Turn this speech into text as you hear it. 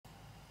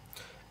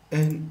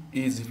an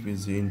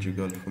easy-peasy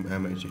integral from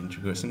m to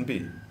integration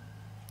b.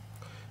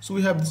 So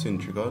we have this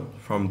integral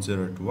from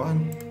 0 to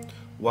 1,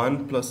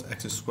 1 plus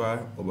x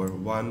square over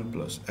 1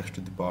 plus x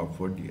to the power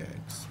 4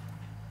 dx.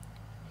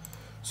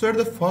 So at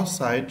the first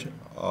sight,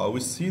 we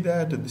see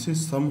that this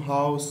is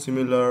somehow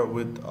similar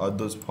with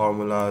those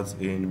formulas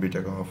in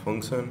beta gamma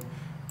function,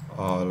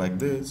 like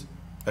this: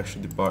 x to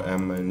the power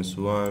m minus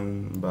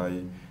 1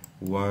 by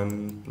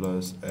 1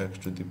 plus x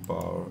to the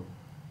power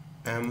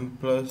m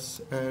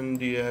plus n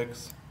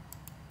dx.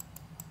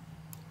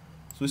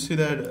 So we see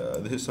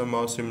that this is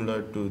somehow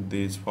similar to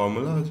these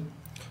formulas.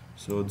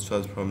 So this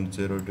was from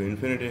 0 to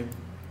infinity,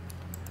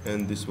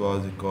 and this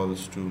was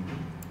equals to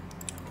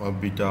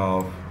beta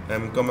of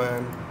m comma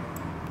n.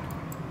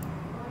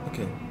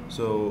 Okay,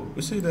 so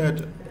we see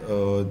that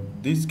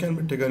these can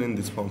be taken in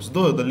this form. So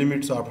though the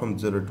limits are from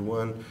 0 to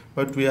 1,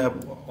 but we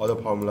have other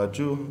formula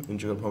too.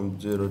 Integral from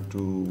 0 to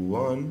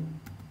 1,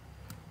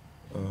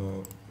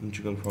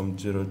 integral from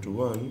 0 to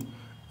 1,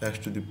 x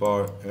to the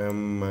power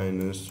m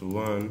minus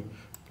 1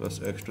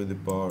 plus x to the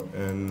power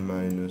n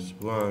minus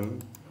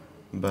 1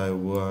 by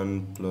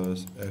 1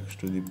 plus x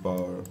to the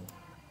power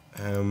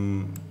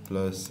m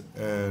plus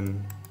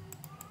n.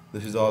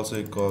 This is also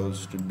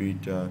equals to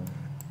beta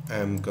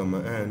m comma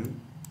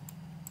n.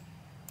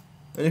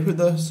 And if we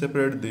thus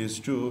separate these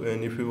two,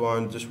 and if we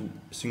want just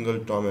single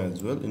term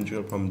as well,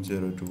 integral from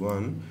 0 to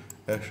 1,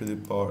 x to the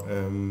power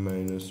m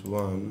minus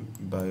 1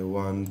 by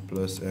 1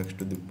 plus x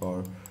to the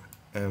power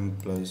m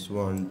plus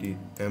 1 d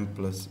m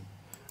plus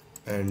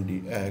n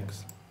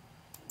dx.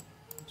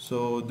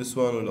 So this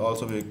one will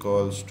also be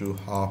equals to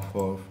half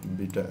of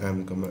beta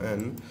m comma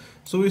n.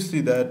 So we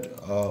see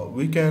that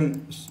we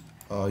can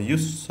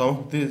use some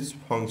of these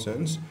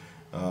functions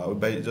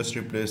by just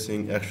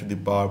replacing x to the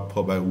power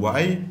 4 by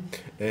y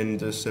and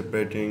just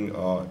separating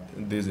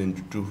these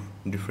into two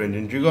different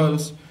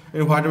integrals,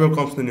 and whatever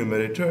comes in the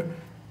numerator,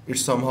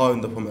 it's somehow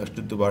in the form x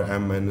to the power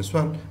m minus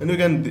 1, and we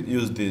can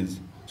use these.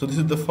 So this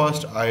is the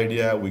first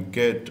idea we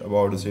get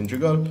about this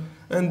integral,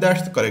 and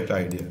that's the correct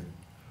idea.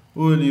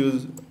 We will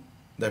use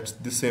that's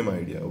the same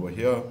idea over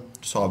here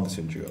to solve this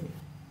integral.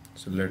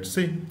 So let's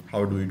see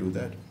how do we do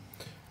that.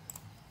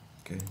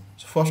 Okay,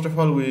 so first of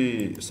all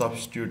we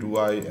substitute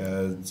y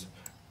as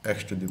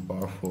x to the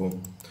power 4,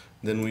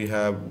 then we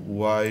have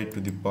y to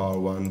the power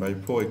 1 by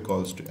 4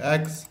 equals to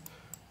x,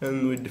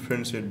 and we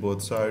differentiate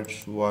both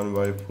sides. 1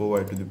 by 4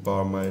 y to the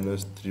power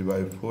minus 3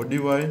 by 4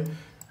 dy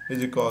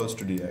is equals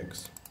to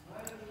dx.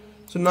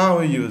 So now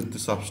we use the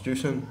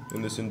substitution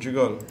in this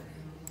integral,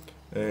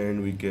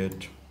 and we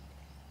get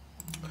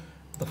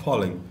the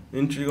following: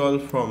 integral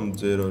from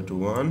 0 to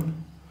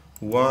 1,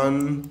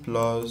 1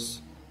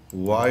 plus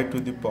y to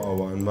the power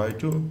 1 by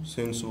 2,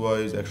 since y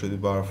is x to the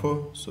power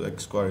 4, so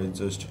x square is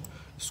just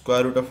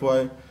square root of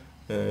y,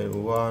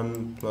 and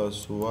 1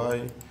 plus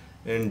y,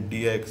 and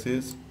dx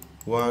is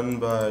 1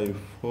 by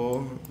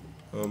 4,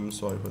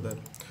 sorry for that,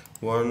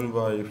 1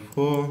 by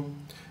 4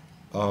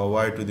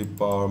 y to the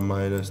power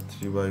minus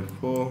 3 by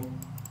 4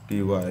 dy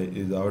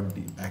is our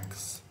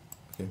dx.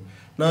 Okay,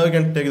 now we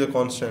can take the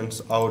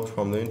constants out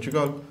from the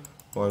integral.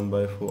 1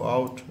 by 4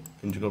 out,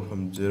 integral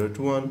from 0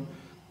 to 1.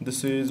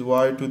 This is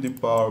y to the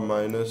power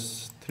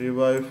minus 3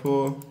 by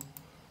 4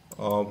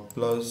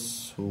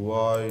 plus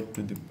y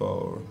to the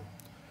power,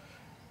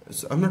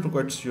 so I'm not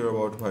quite sure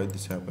about why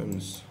this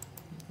happens.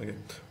 Okay,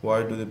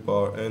 y to the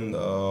power, and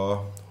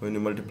when you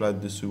multiply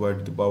this with y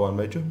to the power 1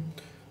 by 2,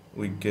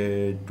 we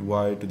get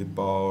y to the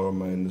power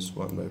minus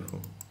 1 by 4.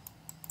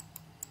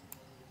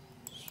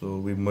 So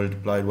we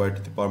multiplied y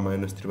to the power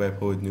minus 3 by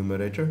 4 with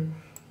numerator,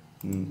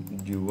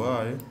 dy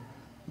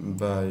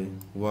by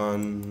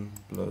 1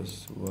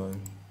 plus y.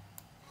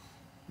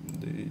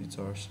 These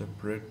are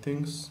separate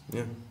things.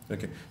 Yeah,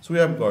 okay, so we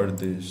have got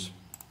this.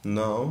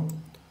 Now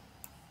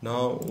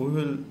we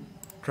will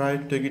try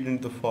to take it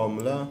into the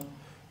formula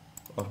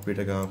of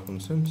beta gamma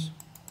functions.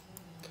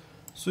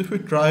 So if we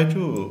try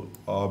to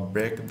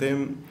break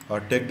them or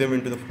take them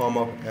into the form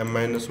of m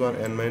minus 1,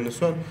 n minus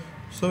 1,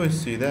 so we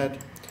see that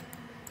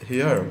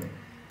here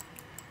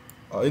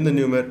in the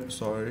numerator,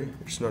 sorry,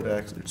 it's not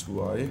x, it's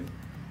y.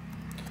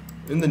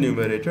 In the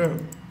numerator,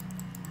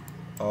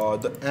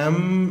 the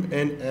m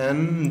and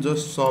n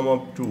just sum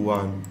up to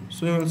 1.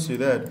 So you will see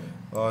that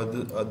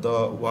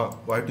the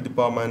y to the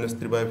power minus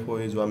 3 by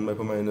 4 is 1 by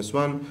 4 minus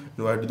 1,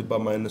 and y to the power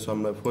minus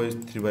 1 by 4 is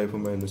 3 by 4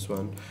 minus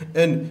 1.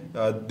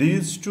 And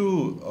these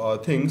two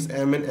things,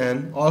 m and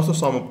n, also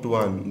sum up to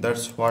 1.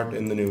 That's what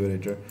in the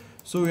numerator.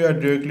 So we are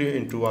directly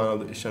into one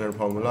of the standard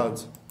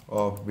formulas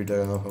of beta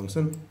gamma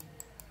function.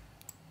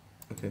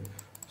 Okay,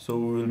 so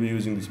we will be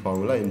using this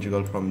formula: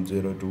 integral from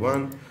 0 to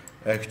 1,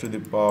 x to the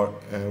power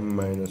m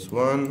minus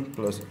 1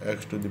 plus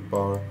x to the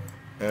power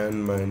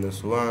n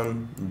minus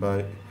 1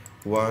 by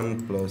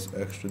 1 plus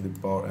x to the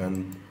power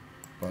n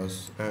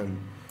plus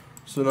n.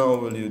 So now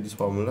we'll use this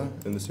formula,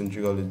 and this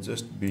integral is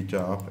just beta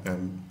of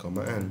m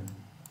comma n.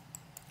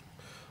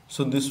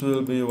 So this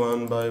will be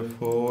 1 by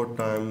 4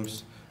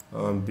 times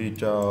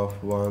beta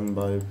of 1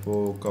 by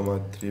 4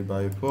 comma 3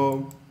 by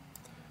 4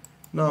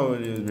 Now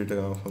we'll use beta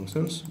gamma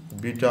functions.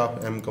 Beta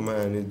of m comma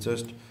n is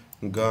just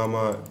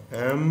gamma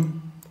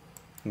m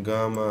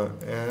gamma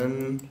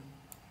n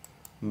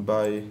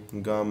by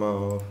gamma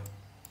of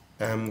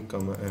m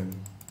comma n.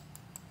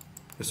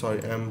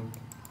 Sorry, m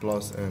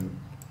plus n.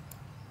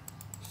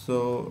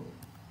 So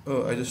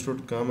I just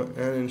wrote gamma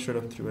n instead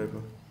of 3 by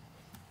 4.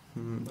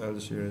 I'll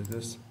just erase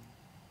this.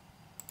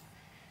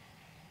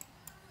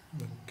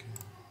 Okay.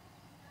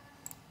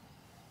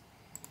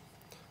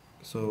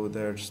 So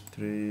that's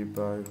 3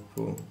 by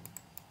 4.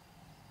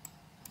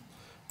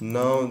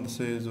 Now this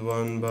is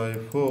 1 by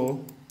 4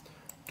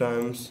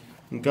 times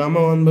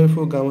gamma 1 by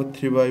 4 gamma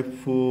 3 by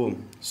 4.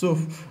 So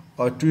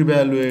to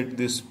evaluate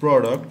this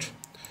product,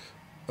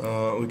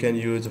 we can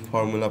use a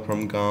formula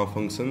from gamma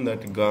function,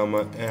 that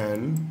gamma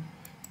n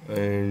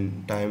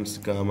and times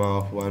gamma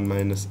of 1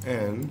 minus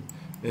n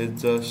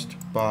is just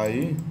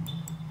pi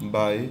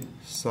by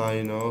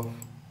sine of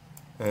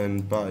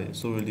n pi.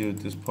 So we'll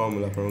use this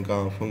formula from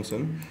gamma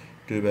function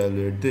to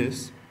evaluate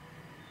this,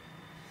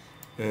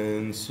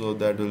 and so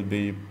that will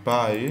be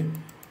pi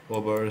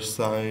over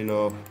sine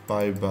of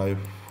pi by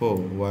 4,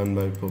 1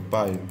 by 4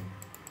 pi,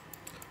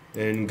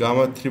 and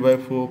gamma 3 by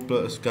 4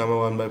 plus gamma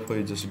 1 by 4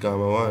 is just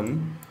gamma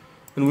 1.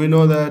 And we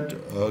know that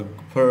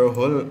for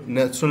whole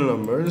natural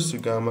numbers,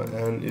 gamma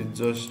n is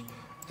just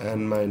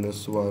n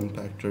minus 1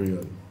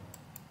 factorial.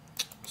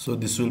 So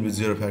this will be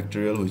 0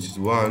 factorial, which is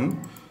 1,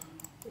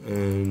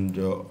 and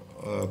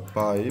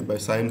pi by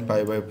sine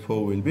pi by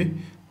 4 will be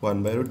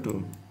 1 by root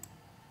 2,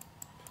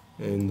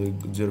 and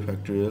the 0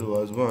 factorial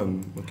was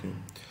 1. Okay,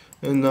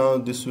 and now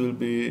this will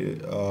be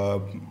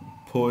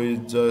 4 is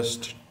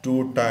just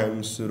 2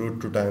 times root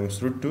 2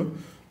 times root 2.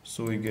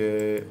 So we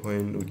get,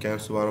 when we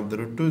cancel one of the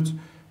root 2's,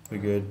 we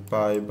get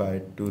pi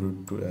by 2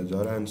 root 2 as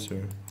our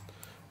answer.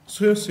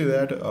 So you see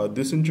that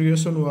this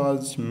integration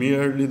was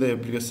merely the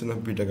application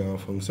of beta gamma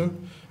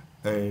function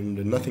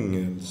and nothing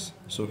else.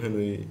 So when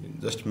we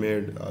just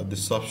made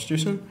this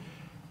substitution,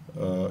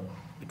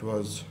 it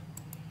was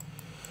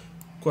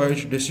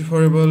quite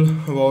decipherable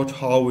about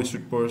how we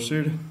should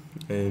proceed,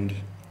 and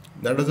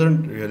that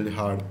wasn't really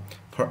hard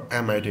for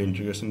MIT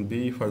integration.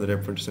 B for the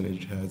repetition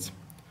it has.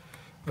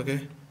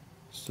 Okay,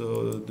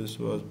 so this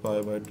was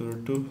pi by 2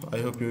 root 2. I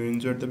hope you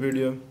enjoyed the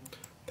video.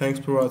 Thanks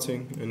for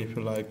watching, and if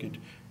you like it,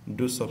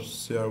 do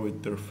share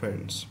with your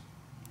friends.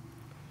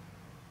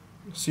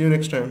 See you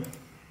next time.